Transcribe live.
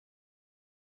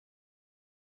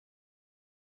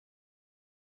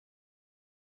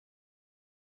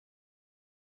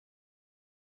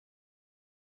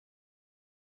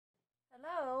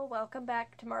Hello, welcome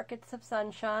back to Markets of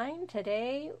Sunshine.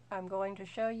 Today I'm going to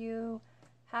show you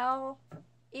how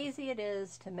easy it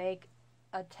is to make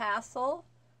a tassel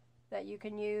that you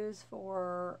can use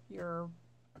for your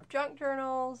junk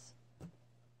journals,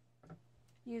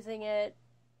 using it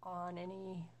on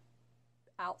any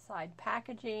outside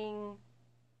packaging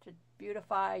to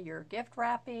beautify your gift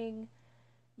wrapping,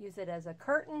 use it as a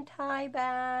curtain tie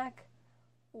back,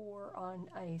 or on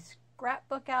a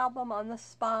scrapbook album on the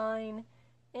spine,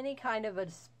 any kind of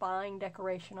a spine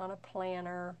decoration on a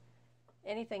planner,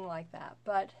 anything like that.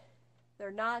 But they're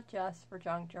not just for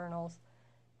junk journals.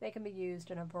 They can be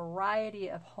used in a variety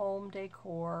of home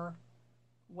decor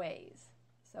ways.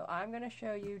 So I'm going to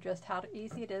show you just how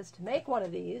easy it is to make one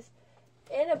of these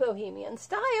in a bohemian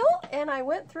style. And I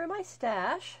went through my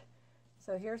stash.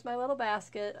 So here's my little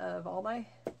basket of all my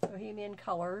bohemian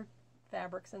colored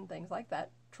fabrics and things like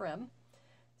that, trim.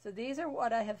 So these are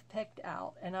what I have picked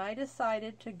out, and I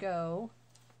decided to go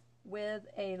with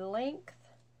a length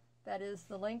that is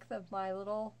the length of my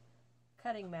little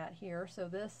cutting mat here. So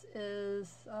this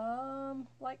is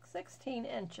like 16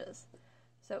 inches.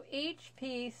 So each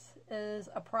piece is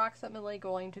approximately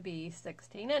going to be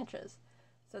 16 inches.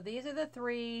 So these are the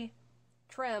three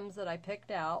trims that I picked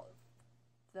out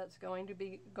that's going to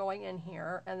be going in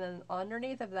here, and then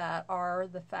underneath of that are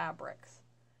the fabrics.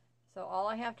 So all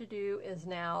I have to do is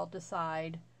now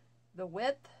decide the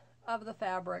width of the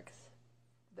fabrics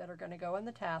that are going to go in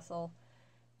the tassel.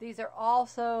 These are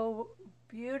also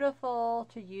beautiful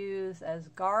to use as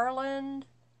garland,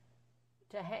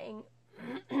 to hang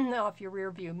off your rear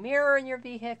view mirror in your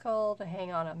vehicle, to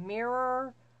hang on a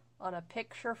mirror, on a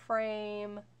picture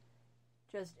frame,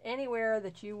 just anywhere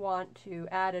that you want to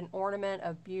add an ornament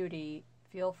of beauty,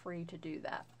 feel free to do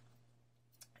that.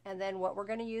 And then what we're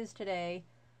going to use today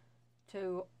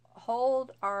to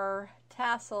hold our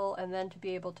tassel and then to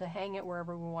be able to hang it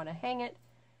wherever we want to hang it,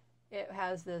 it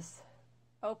has this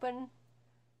open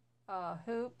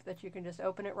hoop that you can just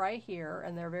open it right here,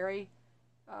 and they're very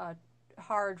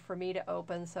hard for me to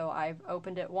open, so I've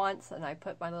opened it once and I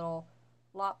put my little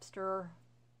lobster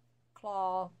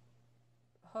claw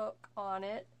hook on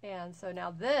it. And so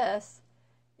now this,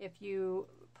 if you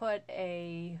put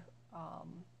a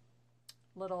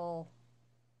little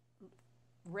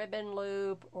ribbon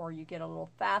loop, or you get a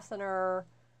little fastener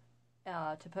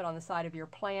to put on the side of your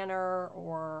planner,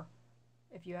 or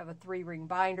if you have a 3-ring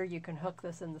binder, you can hook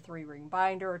this in the 3-ring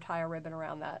binder or tie a ribbon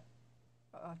around that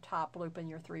top loop in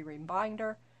your 3-ring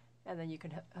binder, and then you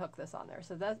can hook this on there.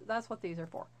 So that's what these are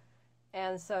for.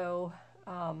 And so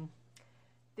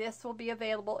this will be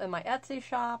available in my Etsy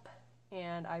shop,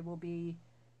 and I will be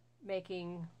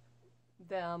making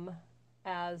them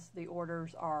as the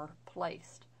orders are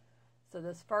placed. So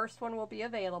this first one will be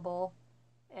available,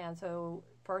 and so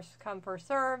first come, first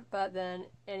serve, but then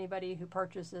anybody who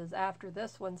purchases after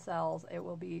this one sells,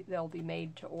 they'll be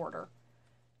made to order.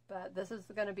 But this is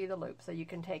going to be the loop. So you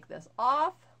can take this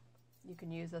off, you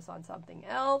can use this on something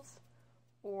else,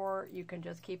 or you can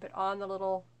just keep it on the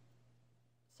little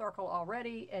circle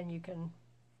already, and you can,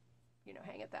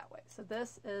 hang it that way. So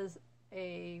this is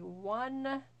a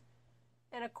 1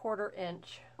 1/4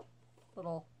 inch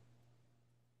little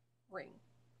ring,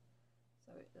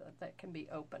 so that can be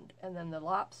opened. And then the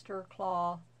lobster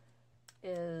claw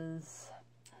is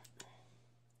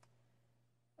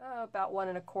about 1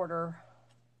 1/4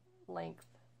 length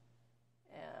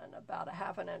and about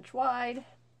 1/2 inch wide,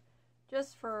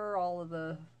 just for all of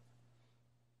the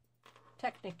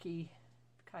technique-y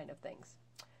kind of things.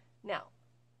 Now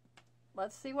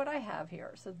let's see what I have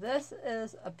here. So this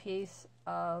is a piece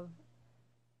of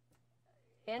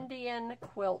Indian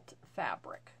quilt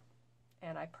fabric,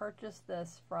 and I purchased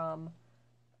this from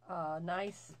a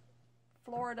nice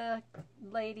Florida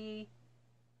lady.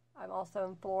 I'm also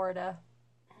in Florida,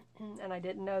 and I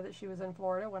didn't know that she was in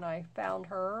Florida when I found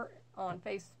her on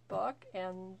Facebook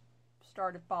and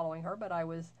started following her, but I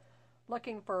was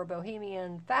looking for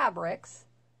bohemian fabrics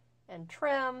and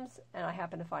trims, and I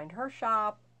happened to find her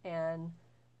shop, and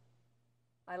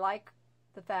I like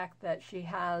the fact that she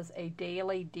has a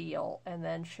daily deal, and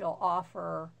then she'll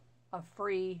offer a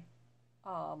free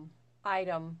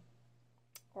item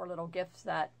or little gift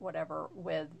set, whatever,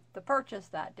 with the purchase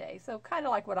that day. So kind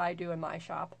of like what I do in my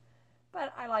shop,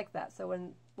 but I like that. So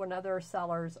when other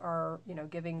sellers are,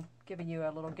 giving you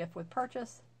a little gift with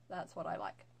purchase, that's what I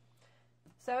like.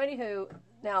 So anywho,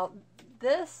 now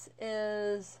this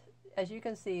is, as you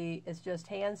can see, is just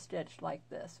hand stitched like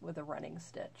this with a running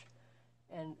stitch,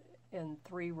 and in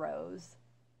 3 rows.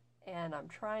 And I'm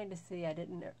trying to see,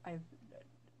 I've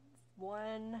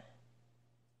 1,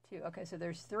 2, okay, so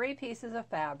there's 3 pieces of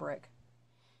fabric,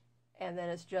 and then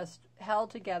it's just held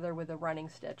together with a running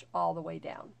stitch all the way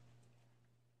down.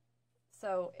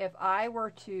 So if I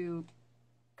were to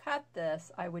cut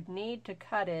this, I would need to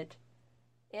cut it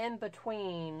in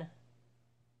between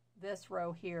this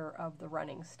row here of the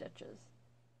running stitches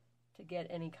to get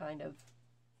any kind of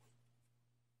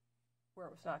where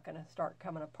it's not going to start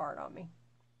coming apart on me.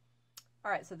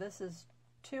 All right, so this is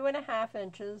 2.5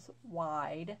 inches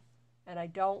wide, and I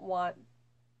don't want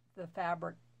the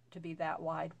fabric to be that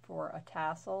wide for a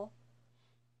tassel.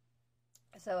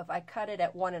 So if I cut it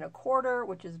at 1 1/4,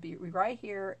 which is right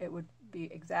here, it would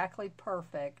be exactly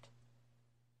perfect,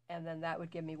 and then that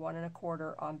would give me 1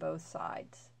 1/4 on both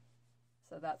sides.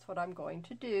 So that's what I'm going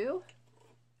to do,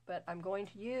 but I'm going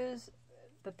to use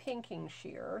the pinking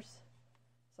shears.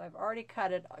 So I've already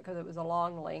cut it because it was a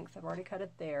long length. I've already cut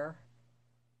it there.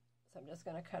 So I'm just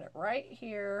going to cut it right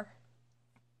here.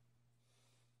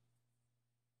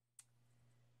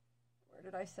 Where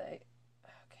did I say?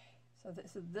 Okay,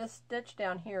 so this stitch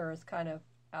down here is kind of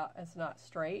out, it's not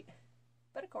straight,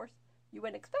 but of course you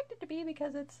wouldn't expect it to be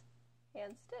because it's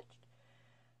hand stitched.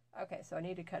 Okay, so I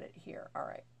need to cut it here. All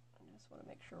right, I just want to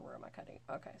make sure, where am I cutting?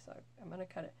 Okay, so I'm going to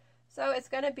cut it. So it's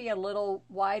going to be a little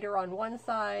wider on one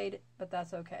side, but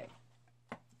that's okay.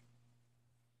 I'm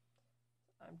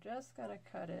just going to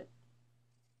cut it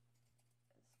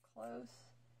as close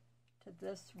to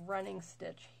this running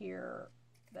stitch here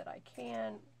that I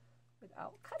can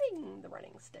without cutting the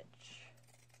running stitch.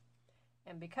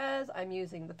 And because I'm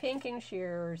using the pinking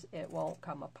shears, it won't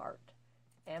come apart.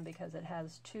 And because it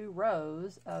has 2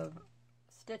 rows of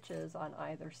stitches on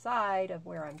either side of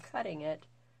where I'm cutting it,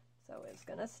 so it's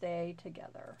going to stay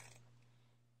together.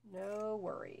 No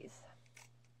worries.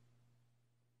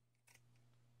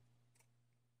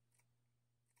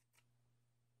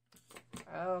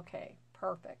 Okay,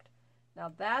 perfect.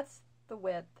 Now that's the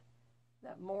width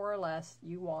that more or less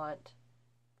you want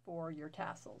for your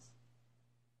tassels.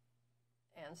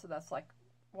 And so that's like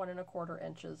 1 1/4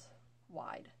 inches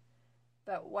wide.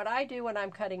 But what I do when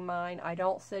I'm cutting mine, I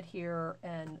don't sit here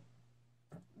and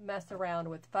mess around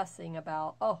with fussing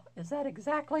about, oh, is that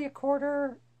exactly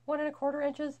 1 1/4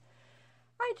 inches?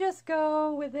 I just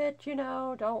go with it, you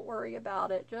know, don't worry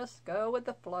about it. Just go with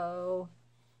the flow.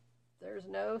 There's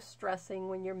no stressing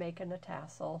when you're making a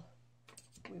tassel.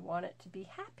 We want it to be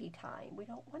happy time. We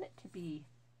don't want it to be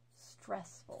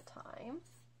stressful time,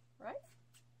 right?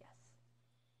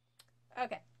 Yes.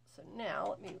 Okay, so now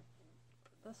let me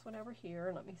put this one over here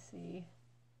and let me see.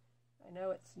 I know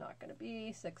it's not going to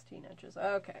be 16 inches.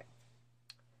 Okay.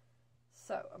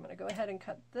 So I'm going to go ahead and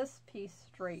cut this piece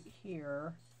straight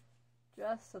here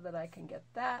just so that I can get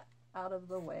that out of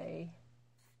the way.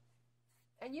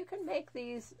 And you can make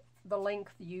these the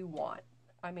length you want.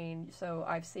 I mean, so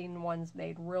I've seen ones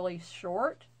made really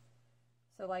short.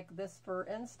 So like this, for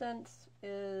instance,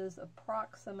 is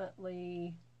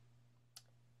approximately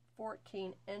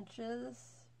 14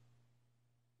 inches.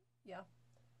 Yeah.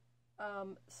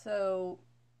 So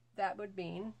that would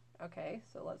mean, okay,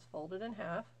 so let's fold it in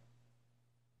half.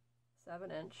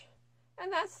 7 inch.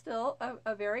 And that's still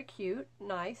a very cute,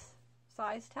 nice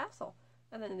size tassel.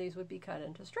 And then these would be cut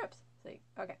into strips. See?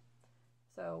 Okay.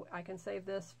 So I can save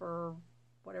this for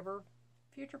whatever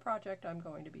future project I'm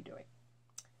going to be doing.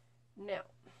 Now,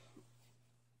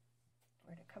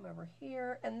 we're going to come over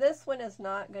here. And this one is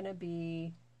not going to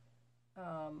be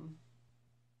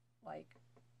like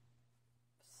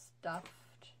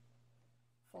stuffed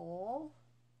full.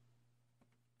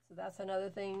 So that's another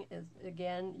thing is,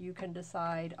 again, you can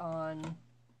decide on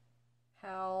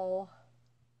how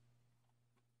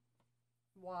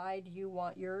wide you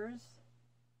want yours.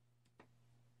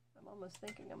 I'm almost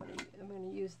thinking I'm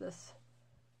going to use this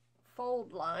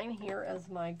fold line here as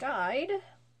my guide.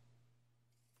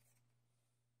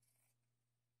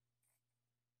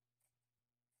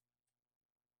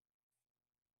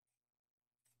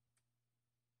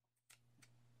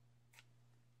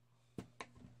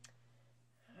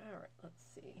 All right, let's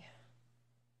see.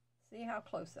 See how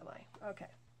close am I? Okay.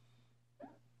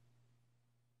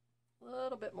 A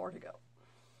little bit more to go.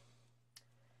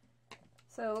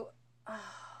 So,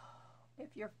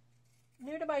 if you're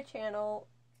new to my channel,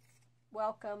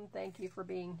 welcome. Thank you for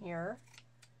being here.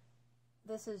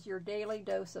 This is your daily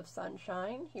dose of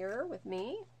sunshine here with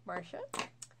me, Marsha.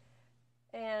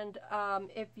 And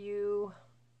if you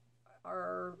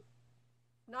are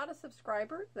not a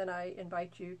subscriber, then I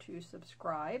invite you to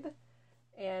subscribe.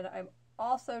 And I've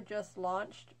also just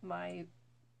launched my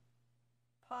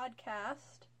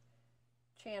podcast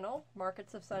channel,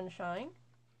 Markets of Sunshine.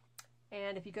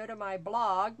 And if you go to my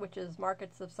blog, which is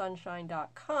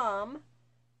marketsofsunshine.com,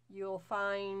 you'll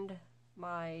find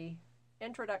my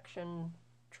introduction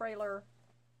trailer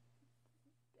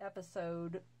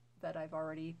episode that I've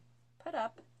already put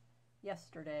up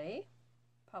yesterday,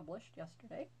 published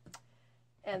yesterday.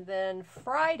 And then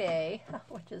Friday,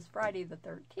 which is Friday the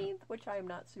 13th, which I am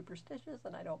not superstitious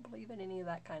and I don't believe in any of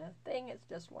that kind of thing. It's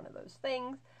just one of those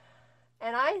things.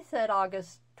 And I said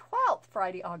August 12th,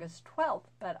 Friday, August 12th,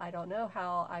 but I don't know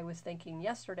how I was thinking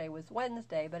yesterday was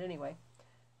Wednesday. But anyway,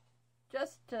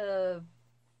 just to,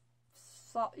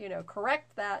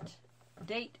 correct that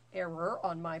date error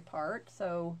on my part.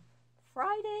 So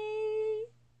Friday,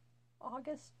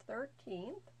 August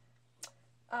 13th,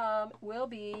 will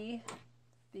be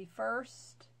the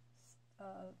first,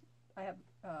 I have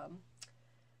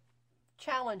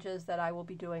challenges that I will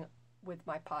be doing with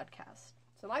my podcast.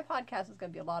 So my podcast is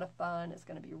going to be a lot of fun. It's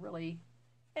going to be really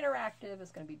interactive.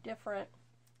 It's going to be different.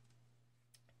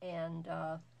 And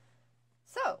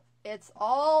so it's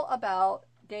all about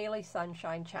Daily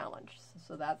Sunshine Challenge.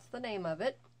 So that's the name of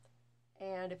it.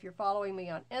 And if you're following me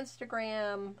on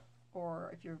Instagram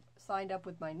or if you're signed up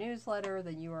with my newsletter,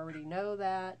 then you already know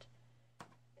that.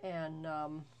 And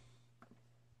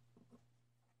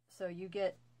so you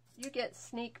get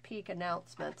sneak peek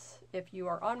announcements if you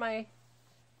are on my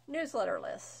newsletter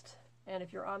list, and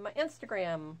if you're on my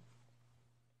Instagram,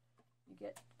 you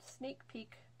get sneak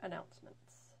peek announcements.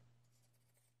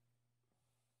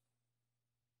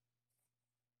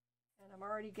 And I'm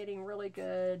already getting really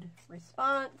good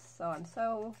response, so I'm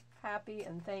so happy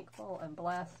and thankful and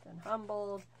blessed and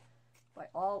humbled by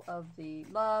all of the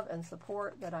love and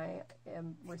support that I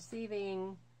am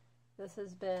receiving. This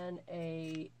has been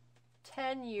a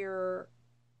 10-year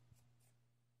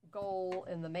goal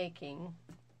in the making.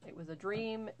 It was a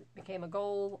dream, it became a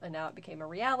goal, and now it became a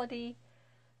reality.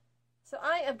 So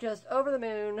I am just over the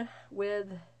moon with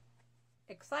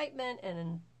excitement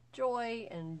and joy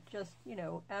and just,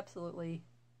 absolutely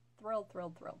thrilled.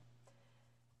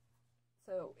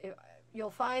 So you'll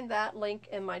find that link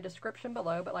in my description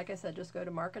below, but like I said, just go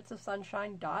to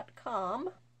marketsofsunshine.com.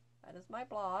 That is my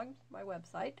blog, my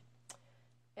website.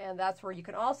 And that's where you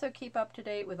can also keep up to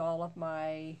date with all of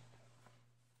my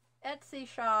Etsy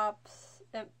shops,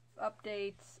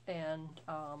 updates, and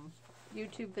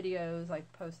YouTube videos. I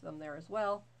post them there as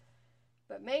well.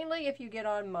 But mainly if you get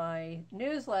on my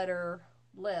newsletter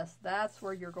list, that's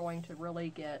where you're going to really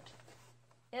get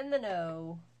in the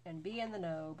know and be in the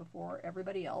know before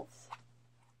everybody else.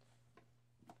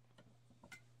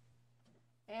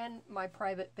 And my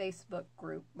private Facebook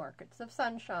group, Markets of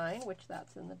Sunshine, which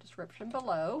that's in the description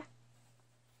below.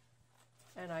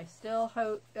 And I still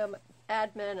am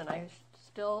admin, and I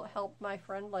still help my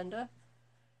friend Linda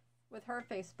with her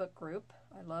Facebook group.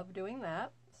 I love doing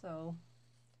that. So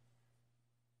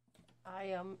I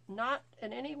am not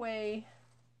in any way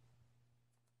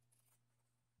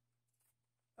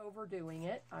overdoing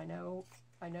it. I know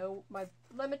my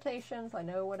limitations. I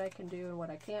know what I can do and what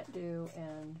I can't do,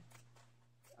 and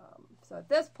so at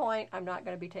this point, I'm not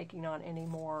going to be taking on any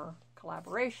more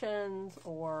collaborations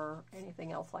or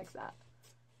anything else like that.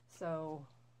 So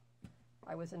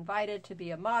I was invited to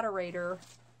be a moderator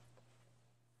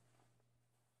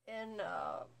in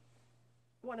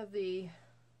one of the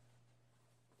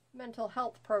mental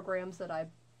health programs that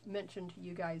I've mentioned to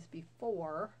you guys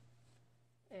before.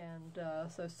 And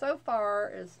so far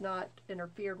it's not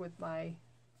interfered with my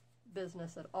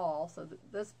business at all. So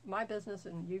my business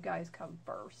and you guys come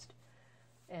first.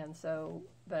 And so,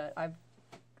 but I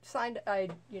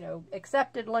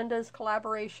accepted Linda's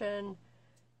collaboration.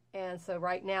 And so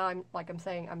right now, I'm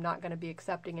not going to be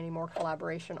accepting any more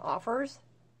collaboration offers.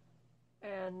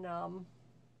 And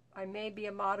I may be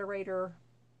a moderator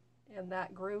in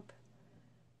that group.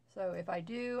 So if I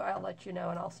do, I'll let you know,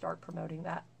 and I'll start promoting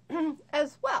that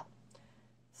as well.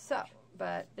 So,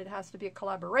 but it has to be a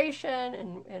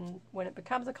collaboration, and when it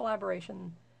becomes a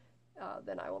collaboration,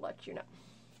 then I will let you know.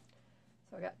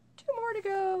 So I got 2 more to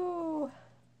go.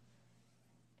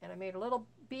 And I made a little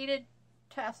beaded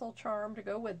tassel charm to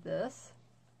go with this.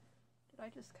 Did I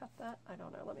just cut that? I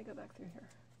don't know. Let me go back through here.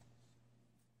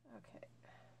 Okay.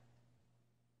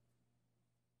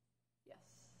 Yes.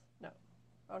 No.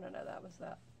 Oh, no, that was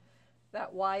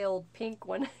that wild pink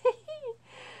one.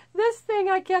 This thing,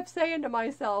 I kept saying to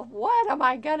myself, what am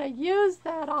I going to use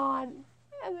that on?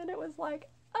 And then it was like,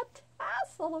 a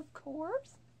tassel, of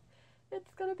course.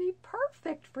 It's going to be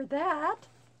perfect for that.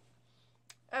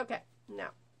 Okay,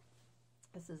 now,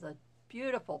 this is a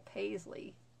beautiful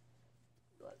paisley.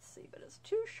 Let's see, but it's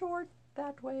too short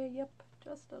that way. Yep,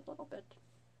 just a little bit.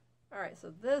 All right,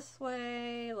 so this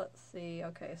way, let's see.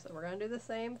 Okay, so we're going to do the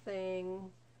same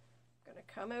thing. I'm going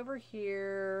to come over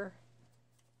here.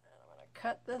 And I'm going to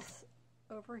cut this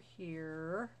over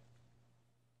here.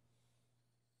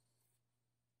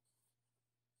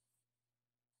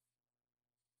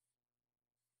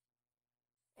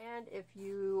 And if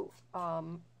you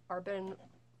are been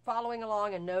following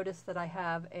along and notice that I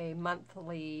have a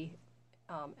monthly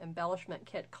embellishment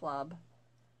kit club,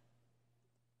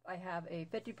 I have a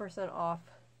 50% off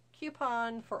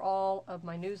coupon for all of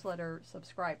my newsletter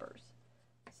subscribers.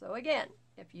 So again,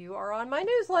 if you are on my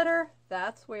newsletter,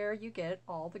 that's where you get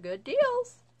all the good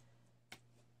deals.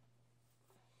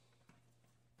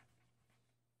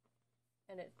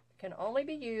 And it can only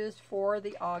be used for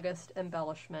the August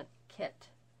embellishment kit.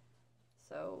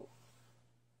 So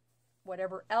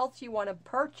whatever else you want to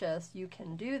purchase, you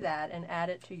can do that and add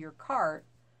it to your cart,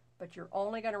 but you're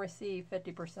only going to receive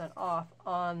 50% off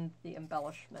on the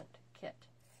embellishment kit.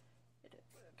 The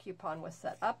coupon was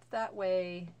set up that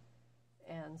way,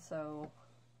 and so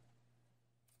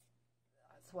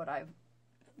that's what I've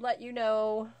let you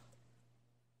know.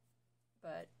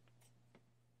 But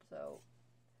so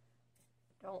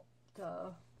don't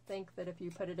think that if you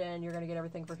put it in, you're going to get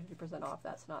everything for 50% off.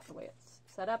 That's not the way it's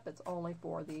set up. It's only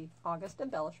for the August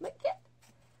embellishment kit.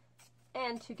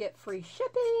 And to get free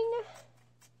shipping,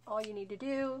 all you need to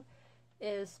do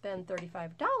is spend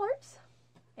 $35,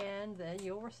 and then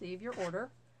you'll receive your order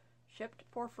shipped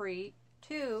for free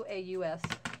to a U.S.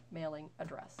 mailing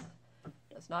address.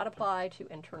 Does not apply to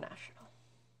international.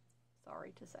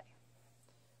 Sorry to say.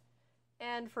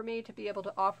 And for me to be able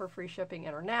to offer free shipping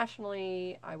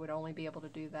internationally, I would only be able to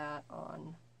do that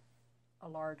on a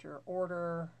larger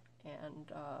order.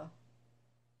 And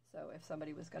so if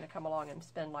somebody was going to come along and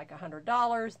spend like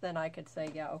 $100, then I could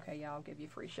say, yeah, okay, yeah, I'll give you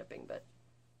free shipping. But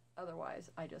otherwise,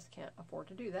 I just can't afford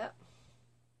to do that.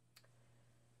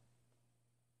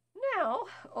 Now,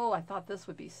 oh, I thought this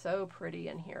would be so pretty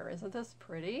in here. Isn't this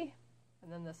pretty?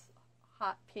 And then this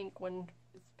hot pink one,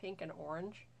 it's pink and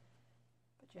orange.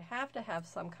 But you have to have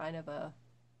some kind of a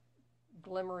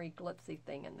glimmery, glitzy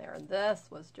thing in there. And this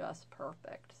was just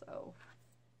perfect. So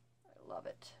I love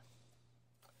it.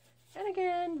 And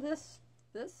again, this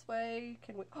way,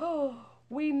 can we, oh,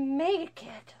 we make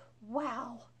it.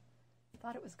 Wow.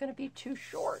 Thought it was going to be too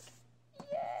short.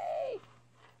 Yay.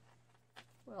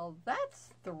 Well, that's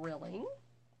thrilling.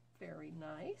 Very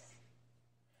nice.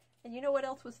 And you know what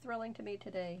else was thrilling to me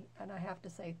today? And I have to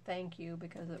say thank you,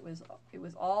 because it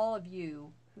was all of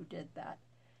you who did that.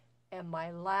 And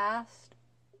my last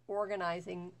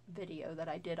organizing video that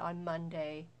I did on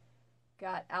Monday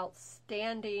got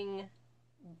outstanding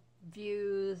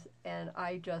views, and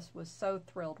I just was so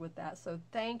thrilled with that. So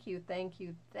thank you, thank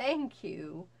you, thank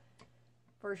you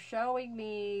for showing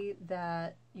me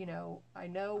that, you know, I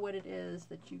know what it is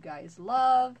that you guys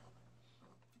love,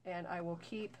 and I will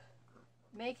keep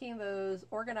making those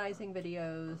organizing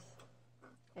videos.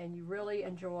 And you really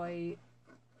enjoy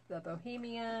the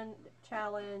Bohemian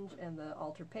challenge and the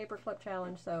altered paperclip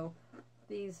challenge, so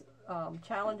these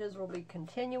challenges will be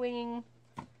continuing.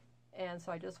 And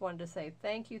so I just wanted to say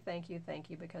thank you, thank you, thank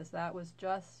you, because that was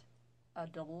just a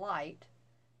delight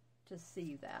to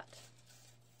see that.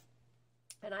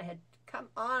 And I had come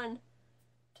on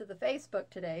to the Facebook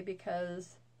today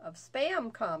because of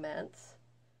spam comments.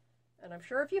 And I'm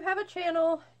sure if you have a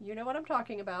channel, you know what I'm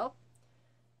talking about.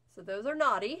 So those are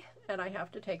naughty, and I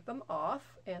have to take them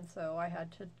off. And so I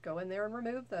had to go in there and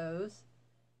remove those.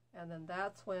 And then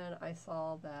that's when I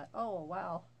saw that, oh,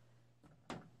 wow,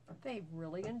 they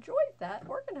really enjoyed that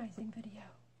organizing video.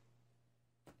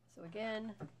 So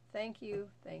again, thank you,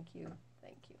 thank you,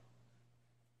 thank you.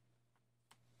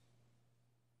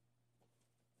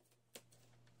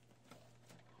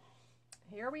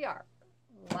 Here we are,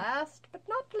 last but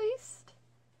not least.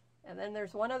 And then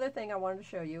there's one other thing I wanted to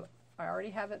show you. I already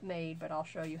have it made, but I'll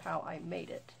show you how I made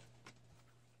it.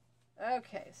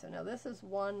 Okay, so now this is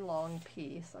one long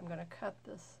piece. I'm going to cut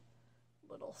this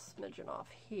little smidgen off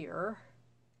here.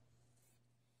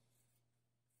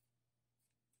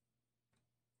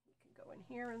 You can go in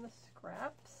here in the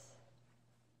scraps.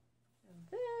 And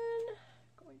then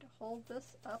I'm going to hold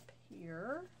this up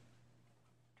here.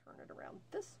 Turn it around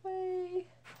this way.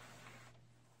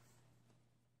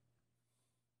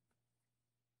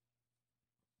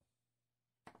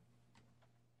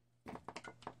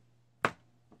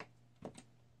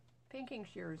 Pinking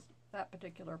shears, that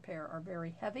particular pair, are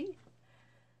very heavy.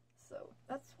 So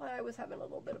that's why I was having a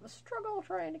little bit of a struggle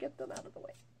trying to get them out of the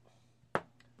way.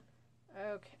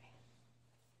 Okay.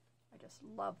 I just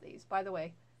love these. By the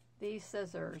way, these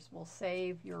scissors will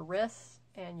save your wrists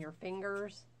and your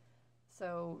fingers.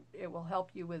 So it will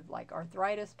help you with like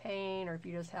arthritis pain, or if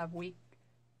you just have weak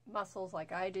muscles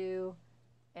like I do.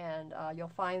 And you'll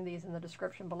find these in the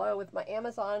description below with my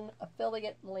Amazon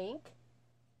affiliate link.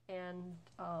 And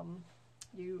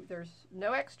there's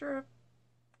no extra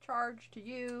charge to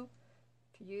you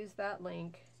to use that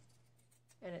link,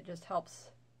 and it just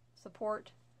helps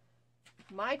support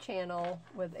my channel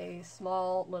with a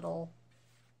small little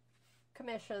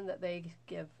commission that they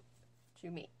give to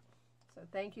me. So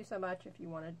thank you so much if you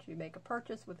wanted to make a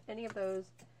purchase with any of those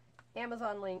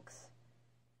Amazon links,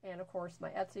 and of course my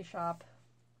Etsy shop,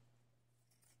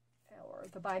 or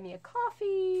the Buy Me a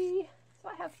Coffee. So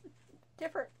I have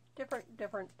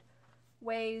different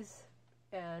ways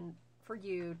and for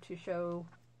you to show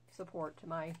support to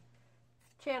my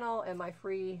channel and my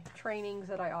free trainings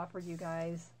that I offer you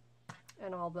guys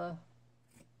and all the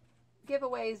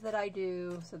giveaways that I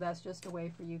do. So that's just a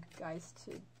way for you guys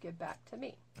to give back to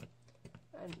me,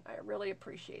 and I really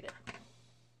appreciate it.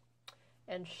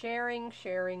 And sharing.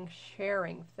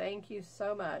 Thank you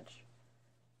so much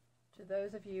to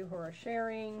those of you who are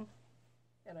sharing,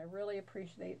 and I really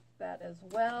appreciate that as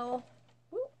well.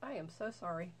 Ooh, I am so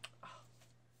sorry. Oh.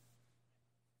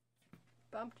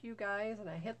 Bumped you guys and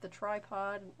I hit the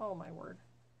tripod. Oh my word.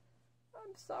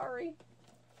 I'm sorry.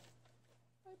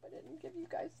 I hope I didn't give you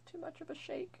guys too much of a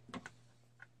shake.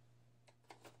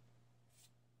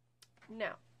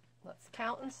 Now, let's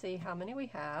count and see how many we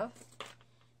have.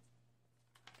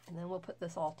 And then we'll put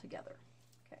this all together.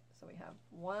 Okay, so we have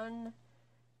 1,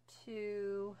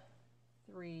 2,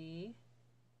 3,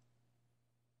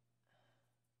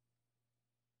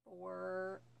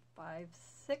 4, 5,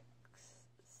 6,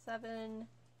 7,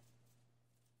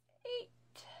 8,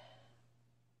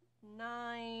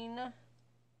 9,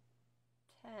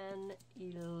 10,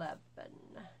 11.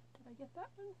 Did I get that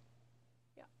one?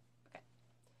 Yeah, okay.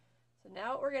 So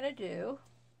now what we're going to do,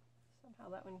 somehow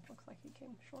that one looks like it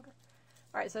came shorter.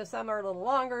 All right, so some are a little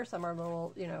longer, some are a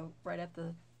little, you know, right at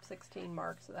the 16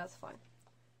 mark, so that's fine.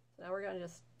 So now we're going to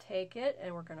just take it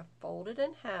and we're going to fold it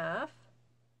in half.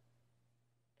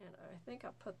 And I think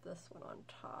I'll put this one on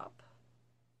top.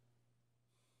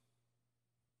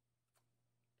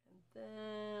 And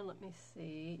then, let me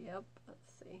see. Yep,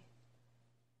 let's see.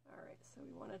 All right, so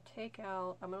we want to take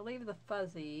out, I'm going to leave the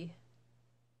fuzzy,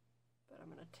 but I'm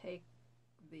going to take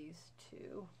these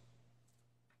two.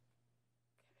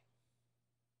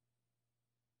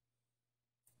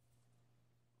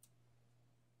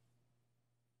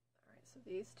 So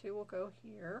these two will go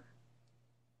here.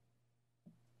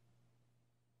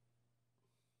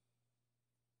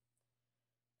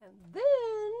 And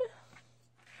then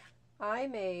I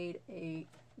made a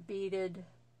beaded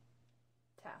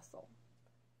tassel.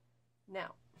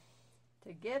 Now,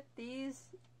 to get these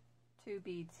two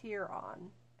beads here on,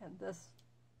 and this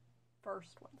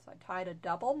first one, so I tied a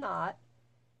double knot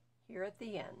here at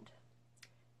the end.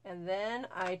 And then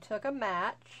I took a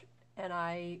match and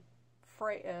I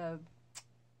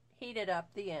heated up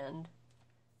the end.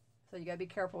 So you got to be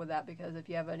careful with that, because if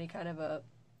you have any kind of a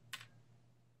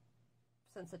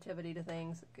sensitivity to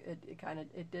things,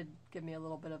 it did give me a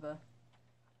little bit of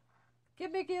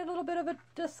a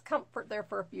discomfort there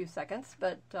for a few seconds,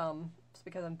 but it's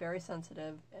because I'm very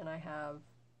sensitive and I have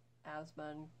asthma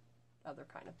and other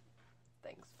kind of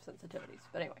things, sensitivities.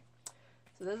 But anyway,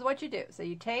 so this is what you do. So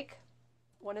you take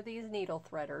one of these needle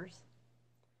threaders,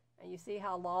 and you see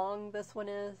how long this one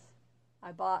is?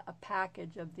 I bought a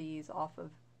package of these off of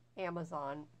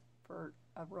Amazon for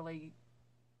a really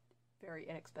very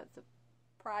inexpensive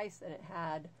price, and it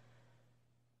had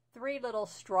 3 little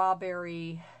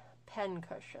strawberry pen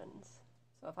cushions.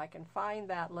 So if I can find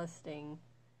that listing,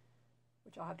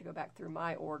 which I'll have to go back through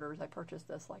my orders, I purchased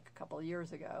this like a couple of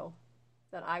years ago,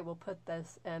 then I will put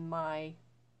this in my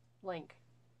link.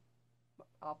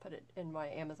 I'll put it in my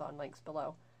Amazon links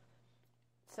below.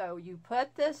 So you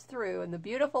put this through, and the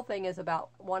beautiful thing is about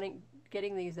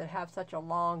getting these that have such a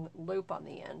long loop on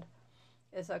the end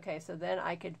is, okay, so then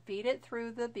I could feed it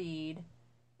through the bead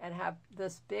and have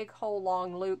this big whole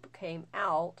long loop came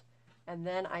out, and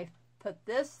then I put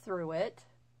this through it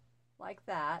like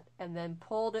that and then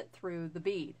pulled it through the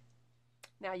bead.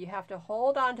 Now you have to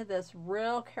hold on to this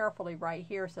real carefully right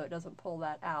here so it doesn't pull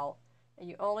that out, and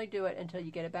you only do it until you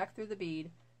get it back through the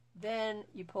bead. Then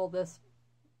you pull this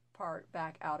part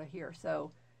back out of here.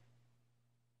 So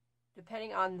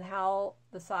depending on how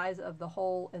the size of the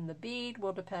hole in the bead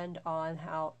will depend on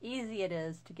how easy it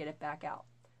is to get it back out.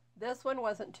 This one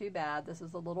wasn't too bad. This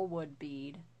is a little wood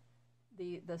bead.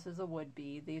 This is a wood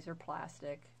bead. These are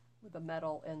plastic with a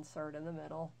metal insert in the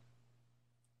middle.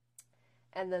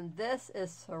 And then this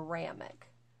is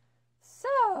ceramic.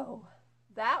 So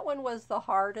that one was the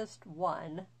hardest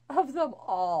one of them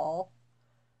all.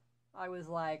 I was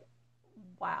like,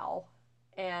 wow.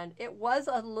 And it was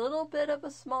a little bit of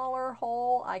a smaller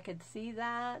hole. I could see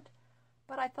that.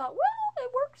 But I thought, well,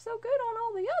 it worked so good on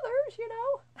all the others, you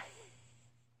know.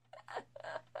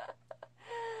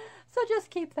 So just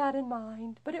keep that in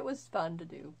mind. But it was fun to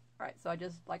do. right, so I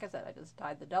just, like I said, I just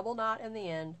tied the double knot in the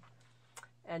end.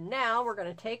 And now we're going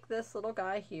to take this little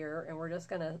guy here and we're just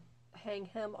going to hang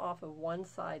him off of one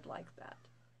side like that.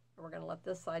 And we're going to let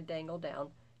this side dangle down.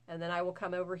 And then I will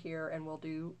come over here and we'll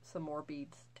do some more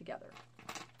beads together.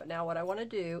 But now what I want to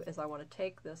do is I want to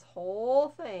take this whole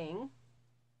thing.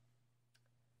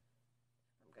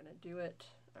 I'm going to do it.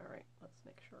 All right, let's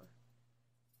make sure.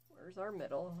 Where's our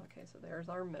middle? Okay, so there's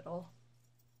our middle.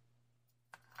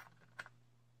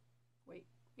 Wait.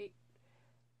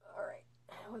 All right.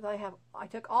 I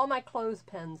took all my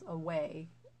clothespins away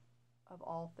of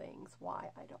all things. Why?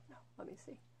 I don't know. Let me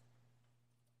see.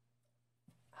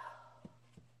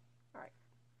 All right.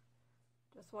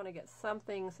 Just want to get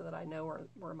something so that I know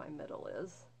where my middle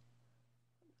is.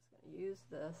 I'm just going to use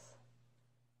this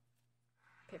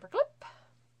paper clip.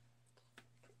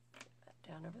 Put that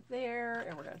down over there,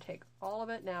 and we're going to take all of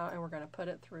it now and we're going to put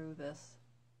it through this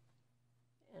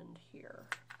end here.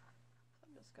 So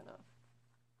I'm just going to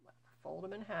fold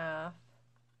them in half,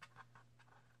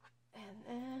 and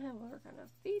then we're going to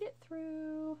feed it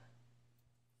through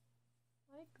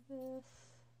like this.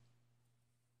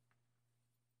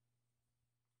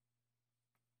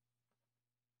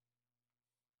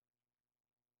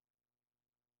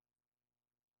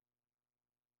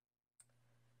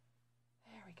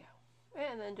 There we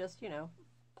go. And then just,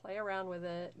 play around with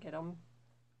it, get them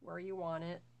where you want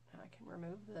it. I can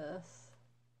remove this.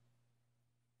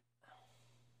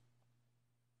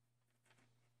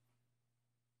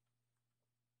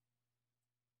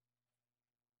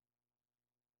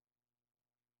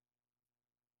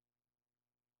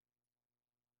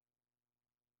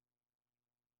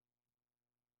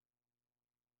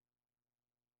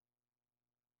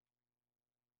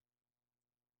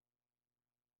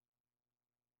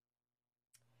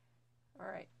 All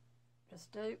right,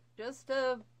 just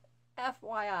a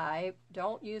FYI,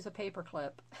 don't use a paper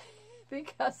clip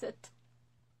because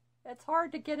it's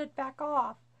hard to get it back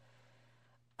off.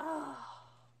 Oh,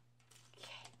 okay.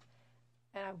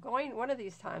 And I'm going, one of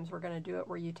these times we're going to do it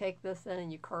where you take this in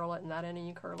and you curl it and that in and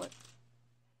you curl it.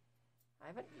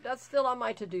 That's still on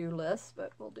my to-do list,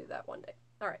 but we'll do that one day.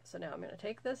 All right, so now I'm going to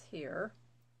take this here.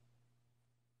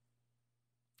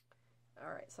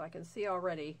 All right, so I can see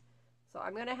already. So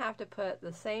I'm going to have to put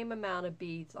the same amount of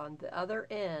beads on the other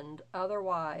end,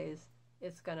 otherwise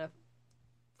it's going to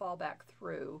fall back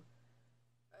through.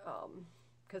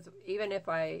 Because even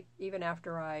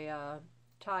after I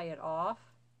tie it off,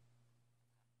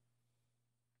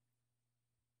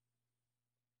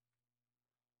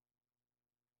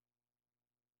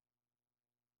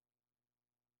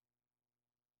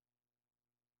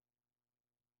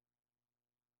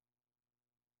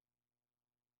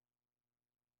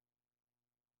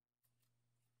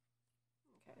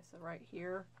 okay, so right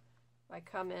here, if I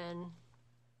come in,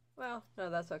 well, no,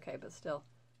 that's okay, but still.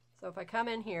 So if I come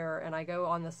in here and I go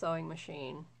on the sewing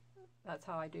machine, that's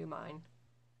how I do mine.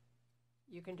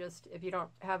 You can just, if you don't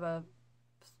have a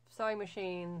sewing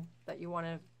machine that you want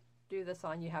to do this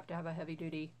on, you have to have a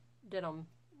heavy-duty denim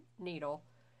needle.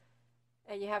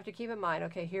 And you have to keep in mind,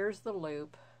 okay, here's the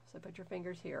loop. So put your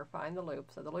fingers here, find the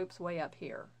loop. So the loop's way up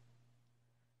here.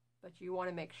 But you want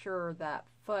to make sure that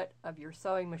foot of your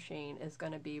sewing machine is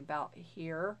going to be about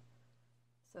here.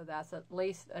 So that's at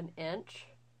least an inch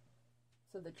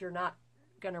so that you're not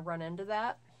going to run into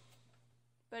that.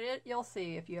 But you'll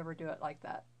see if you ever do it like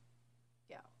that.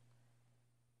 Yeah.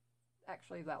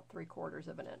 Actually about 3/4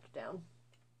 of an inch down.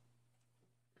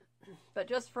 But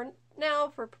just for now,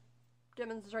 for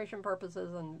demonstration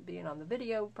purposes and being on the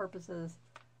video purposes,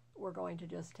 we're going to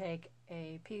just take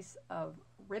a piece of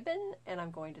ribbon and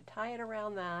I'm going to tie it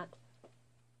around that,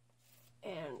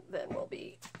 and then we'll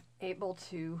be able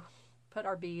to put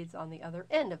our beads on the other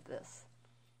end of this.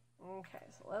 Okay,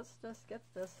 so let's just get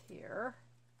this here.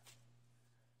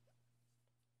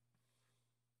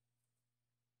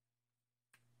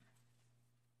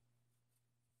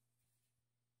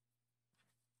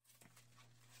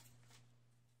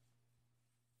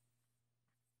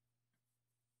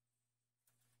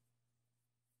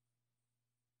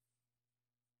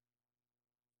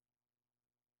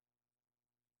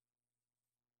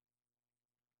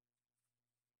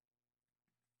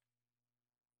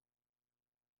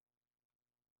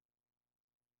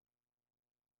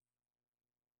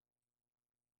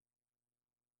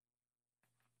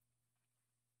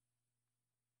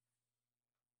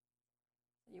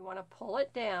 You want to pull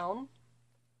it down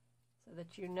so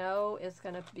that you know it's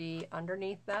going to be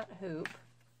underneath that hoop.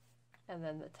 And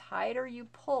then the tighter you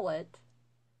pull it,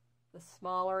 the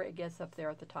smaller it gets up there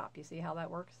at the top. You see how that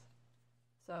works?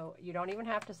 So you don't even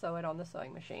have to sew it on the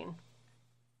sewing machine.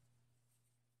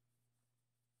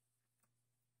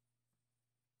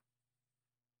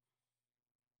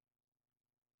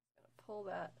 pull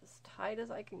that as tight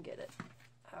as I can get it.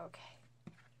 Okay,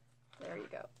 there you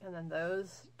go. And then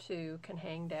those two can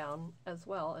hang down as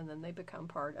well, and then they become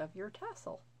part of your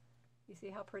tassel. You see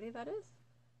how pretty that is?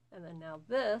 And then now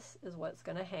this is what's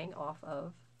going to hang off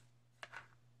of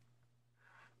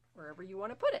wherever you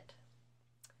want to put it.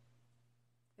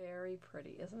 Very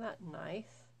pretty. Isn't that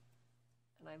nice?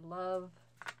 And I love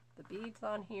the beads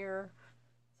on here.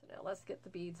 So now let's get the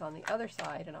beads on the other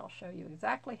side, and I'll show you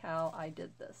exactly how I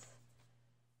did this.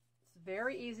 It's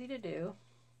very easy to do,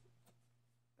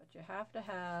 but you have to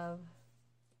have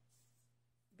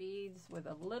beads with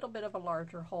a little bit of a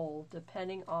larger hole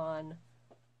depending on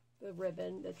the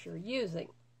ribbon that you're using.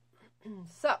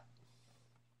 So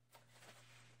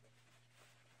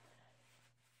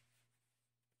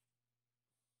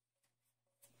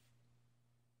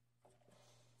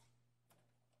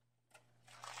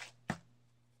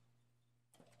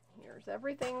here's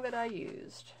everything that I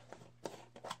used.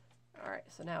 Alright,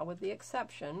 so now with the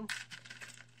exception,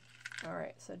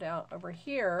 alright, so down over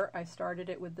here I started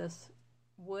it with this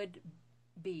wood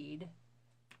bead,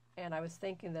 and I was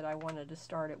thinking that I wanted to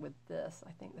start it with this.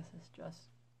 I think this is just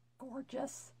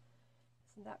gorgeous.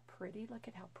 Isn't that pretty? Look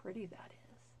at how pretty that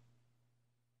is.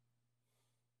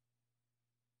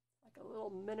 Like a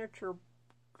little miniature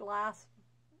glass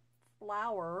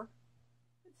flower.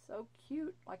 It's so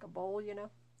cute, like a bowl, you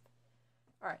know.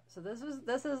 All right, so this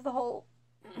is the whole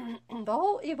the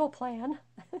whole evil plan,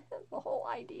 the whole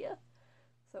idea.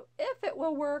 So if it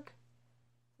will work,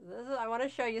 I want to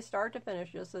show you start to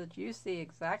finish just so that you see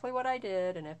exactly what I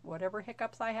did, and if whatever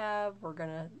hiccups I have, we're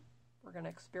gonna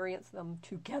experience them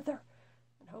together.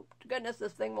 And hope to goodness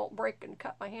this thing won't break and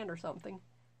cut my hand or something.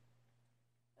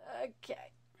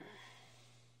 Okay.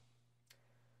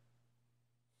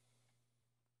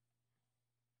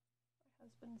 My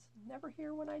husband's never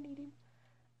here when I need him.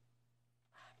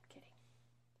 I'm kidding.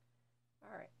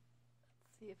 All right.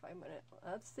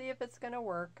 Let's see if it's gonna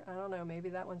work. I don't know, maybe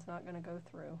that one's not gonna go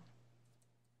through.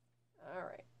 All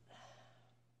right.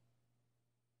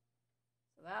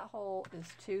 So that hole is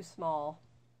too small.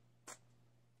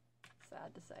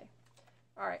 Sad to say.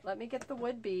 All right, let me get the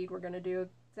wood bead. We're gonna do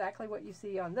exactly what you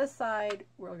see on this side.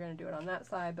 We're gonna do it on that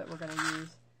side, but we're gonna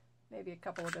use maybe a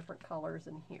couple of different colors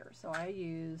in here. So I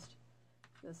used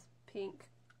this pink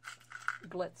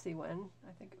glitzy one.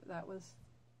 I think that was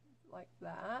like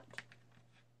that.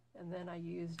 And then I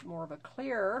used more of a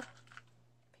clear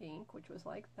pink, which was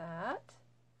like that.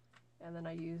 And then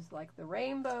I used like the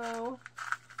rainbow.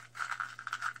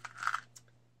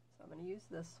 So I'm going to use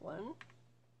this one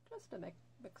just to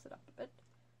mix it up a bit.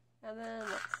 And then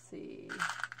let's see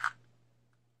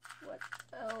what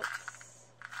else.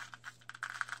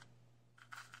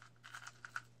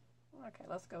 Okay,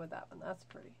 let's go with that one. That's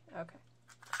pretty. Okay.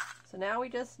 So now we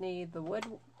just need the wood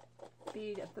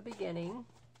bead at the beginning.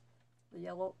 The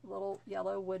little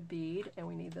yellow wood bead, and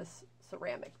we need this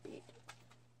ceramic bead.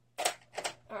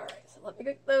 Alright, so let me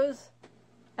get those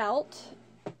out.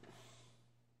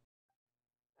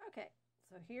 Okay,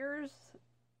 so here's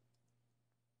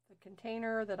the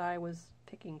container that I was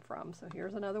picking from. So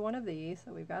here's another one of these.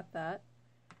 So we've got that.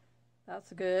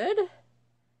 That's good.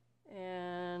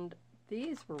 And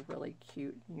these were really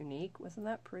cute and unique. Wasn't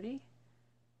that pretty?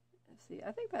 Let's see,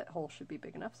 I think that hole should be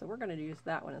big enough, so we're going to use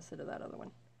that one instead of that other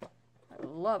one. I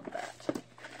love that.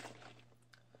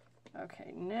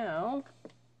 Okay, now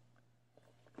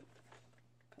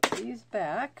put these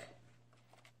back.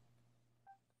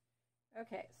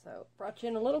 Okay, so brought you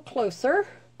in a little closer.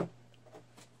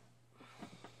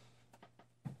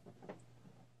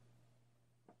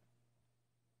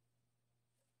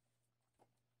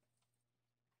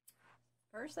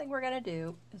 First thing we're going to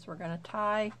do is we're going to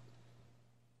tie,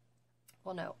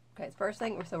 well no, okay, first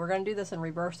thing, so we're going to do this in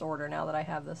reverse order now that I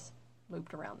have this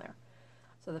looped around there.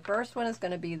 So the first one is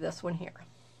going to be this one here.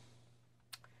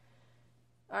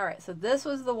 Alright, so this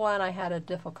was the one I had a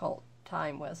difficult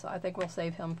time with, so I think we'll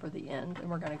save him for the end, and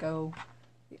we're going to go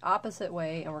the opposite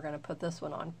way, and we're going to put this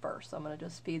one on first. So I'm going to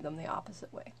just speed them the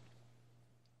opposite way.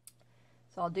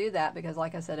 So I'll do that because,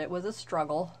 like I said, it was a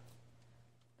struggle,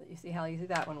 but you see how easy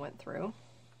that one went through.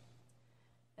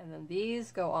 And then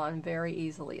these go on very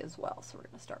easily as well. So we're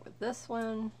going to start with this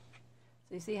one.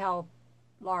 So you see how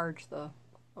large the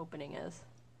opening is.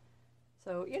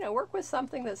 So, you know, work with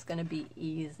something that's going to be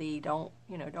easy. Don't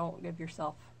give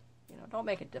yourself, don't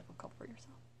make it difficult for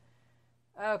yourself.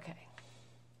 Okay.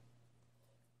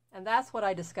 And that's what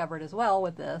I discovered as well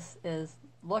with this, is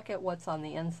look at what's on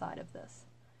the inside of this.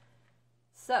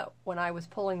 So when I was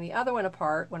pulling the other one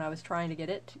apart, when I was trying to get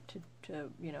it to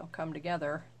come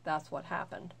together, that's what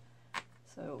happened.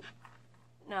 So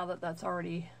now that that's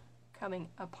already coming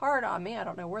apart on me. I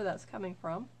don't know where that's coming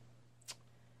from.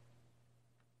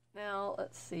 Now,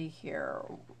 let's see here.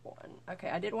 Okay,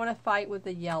 I didn't want to fight with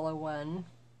the yellow one.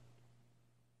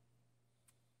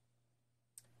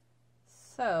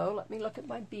 So, let me look at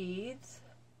my beads.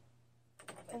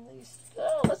 And these,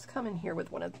 oh, let's come in here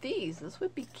with one of these. This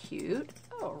would be cute.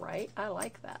 Oh, right, I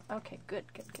like that. Okay, good.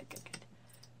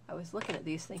 I was looking at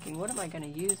these thinking, what am I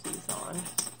going to use these on?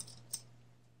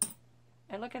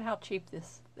 And look at how cheap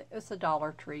this, it's a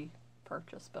Dollar Tree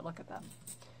purchase, but look at that.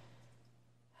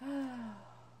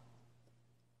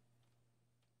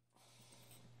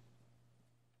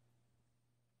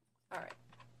 All right,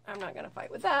 I'm not going to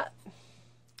fight with that.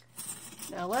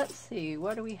 Now let's see,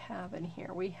 what do we have in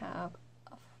here? We have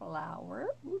a flower.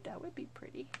 Ooh, that would be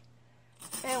pretty.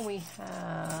 And we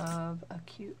have a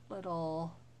cute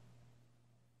little,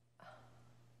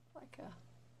 like a,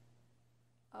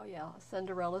 oh yeah,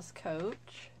 Cinderella's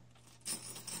coach.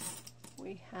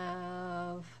 We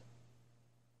have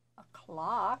a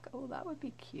clock. Oh, that would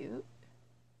be cute.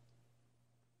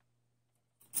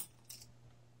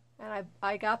 And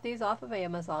I got these off of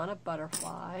Amazon, a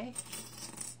butterfly.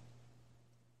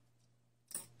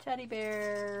 Teddy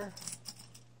bear.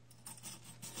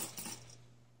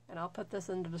 And I'll put this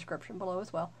in the description below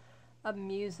as well. A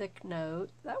music note.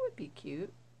 That would be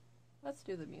cute. Let's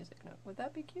do the music note. Would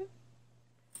that be cute?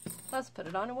 Let's put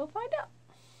it on and we'll find out.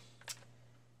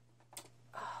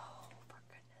 Oh, for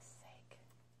goodness sake.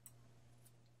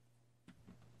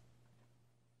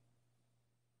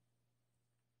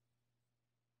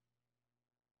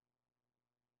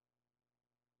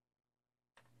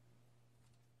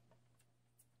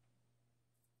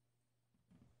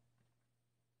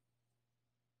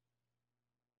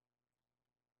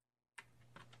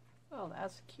 Oh,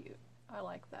 that's cute. I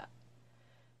like that.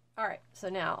 All right, so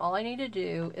now all I need to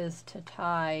do is to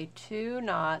tie 2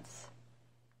 knots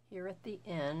here at the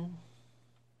end,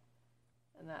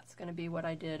 and that's going to be what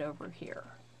I did over here.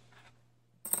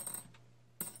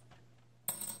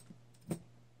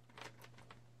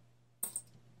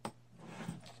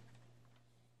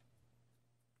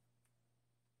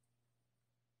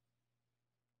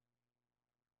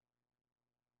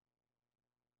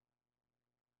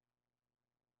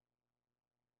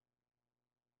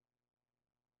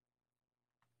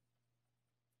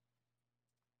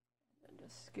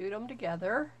 Just scoot them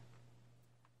together,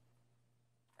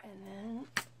 and then,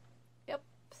 yep,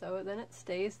 so then it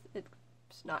stays,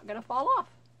 it's not going to fall off.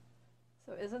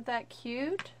 So isn't that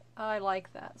cute? I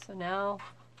like that. So now,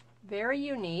 very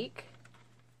unique.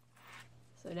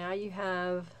 So now you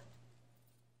have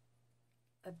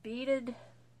a beaded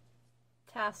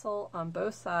tassel on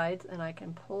both sides, and I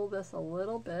can pull this a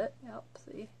little bit. Yep,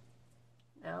 see?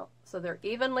 Now, so they're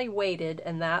evenly weighted,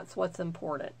 and that's what's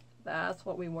important. That's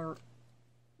what we were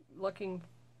looking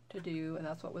to do, and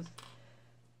that's what was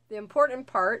the important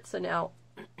part. So now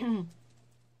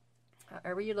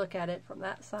however you look at it, from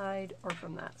that side or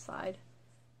from that side,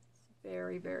 it's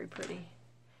very, very pretty.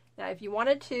 Now if you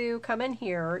wanted to come in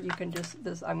here, you can just,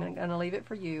 this, I'm going to leave it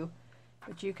for you,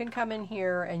 but you can come in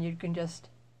here and you can just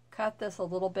cut this a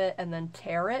little bit and then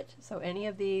tear it. So any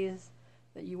of these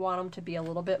that you want them to be a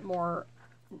little bit more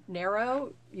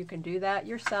narrow, you can do that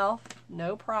yourself,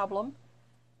 no problem.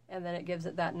 And then it gives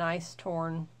it that nice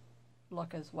torn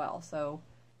look as well. So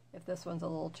if this one's a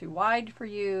little too wide for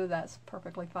you, that's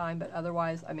perfectly fine. But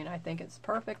otherwise, I mean, I think it's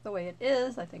perfect the way it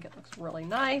is. I think it looks really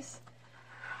nice.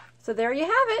 So there you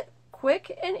have it.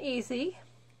 Quick and easy.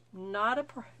 Not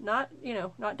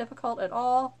difficult at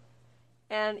all.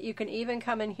 And you can even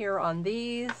come in here on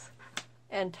these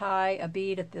and tie a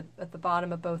bead at the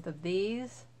bottom of both of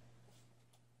these.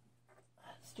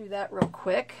 Let's do that real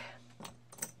quick.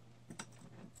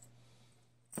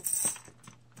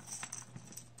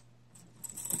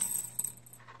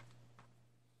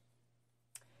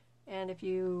 And if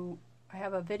you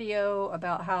have a video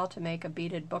about how to make a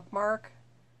beaded bookmark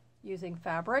using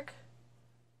fabric,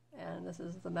 and this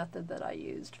is the method that I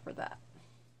used for that.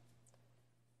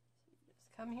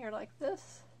 Just come here like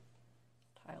this,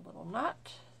 tie a little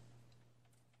knot.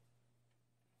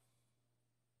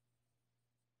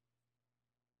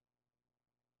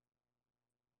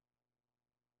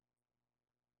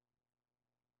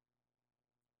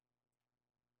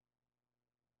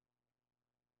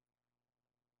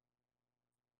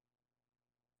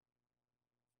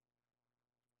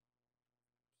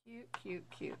 Cute, cute,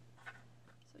 cute.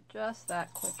 So just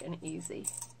that quick and easy.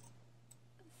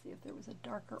 Let's see if there was a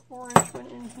darker orange one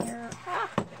in here. Ah!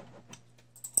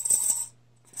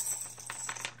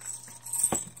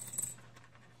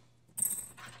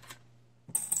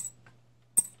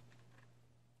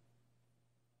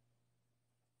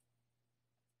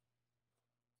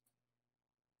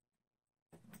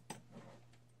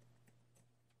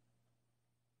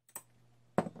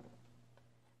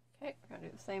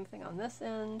 same thing on this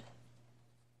end.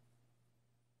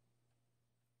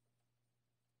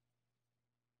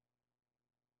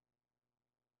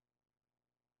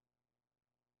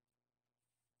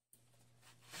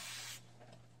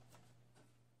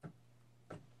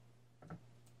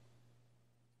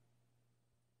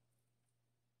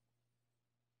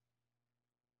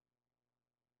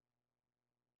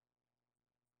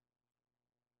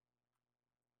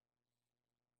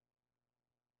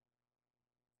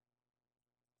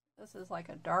 This is like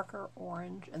a darker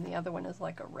orange and the other one is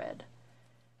like a red.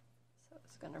 So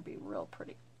it's going to be real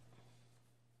pretty.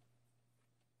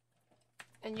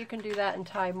 And you can do that and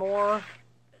tie more,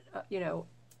 you know,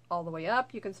 all the way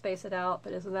up. You can space it out,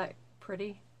 but isn't that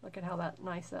pretty? Look at how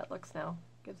nice that looks now.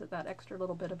 Gives it that extra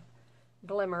little bit of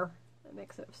glimmer. It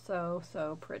makes it so,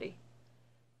 so pretty.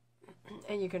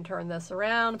 And you can turn this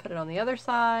around, put it on the other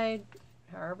side,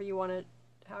 however you want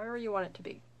it to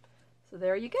be. So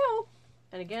there you go.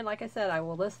 And again, like I said, I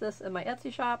will list this in my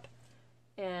Etsy shop.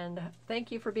 And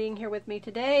thank you for being here with me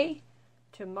today.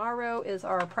 Tomorrow is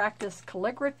our practice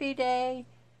calligraphy day.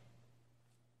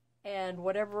 And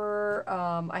whatever,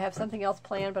 I have something else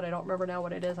planned, but I don't remember now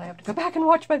what it is. I have to go back and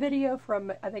watch my video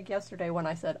from, I think, yesterday when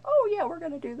I said, oh yeah, we're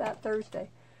going to do that Thursday.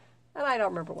 And I don't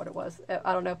remember what it was.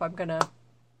 I don't know if I'm going to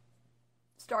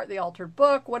start the altered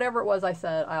book. Whatever it was I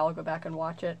said, I'll go back and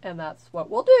watch it. And that's what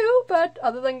we'll do. But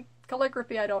other than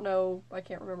calligraphy, I don't know. I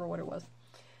can't remember what it was.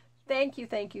 Thank you,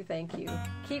 thank you, thank you.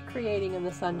 Keep creating in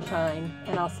the sunshine,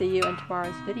 and I'll see you in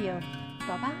tomorrow's video.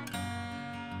 Bye-bye.